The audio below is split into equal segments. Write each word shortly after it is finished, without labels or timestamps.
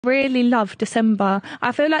Really love December.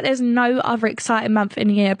 I feel like there's no other exciting month in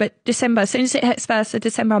the year but December. As soon as it hits 1st of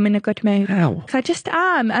December, I'm in a good mood. How? Because I just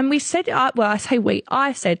am. And we said,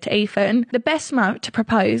 I said to Ethan, the best month to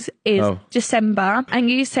propose is December. And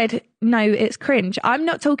you said, no, it's cringe. I'm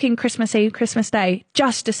not talking Christmas Eve, Christmas Day,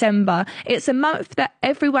 just December. It's a month that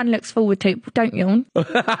everyone looks forward to. Don't yawn. It's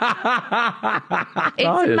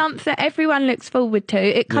a month that everyone looks forward to.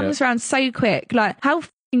 It comes around so quick. Like, how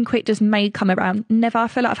quick does May come around? Never. I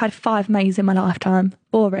feel like I've had 5 Mays in my lifetime.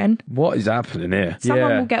 Boring. What is happening here?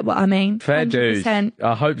 Someone will get what I mean. Fair 100%. dues.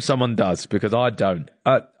 I hope someone does, because I don't.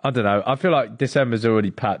 I don't know. I feel like December's already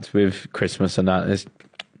packed with Christmas and that. There's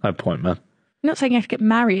no point, man. I'm not saying you have to get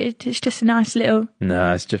married. It's just a nice little...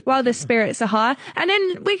 No, it's just... While the spirits are high. And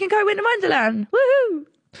then we can go Winter Wonderland. Woohoo!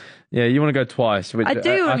 Yeah, you want to go twice. Which I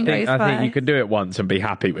do want to go twice. I think you could do it once and be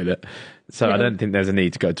happy with it. So I don't think there's a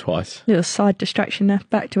need to go twice. Little side distraction there.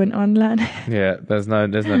 Back to Winter Wonderland. Yeah, there's no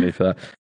need for that.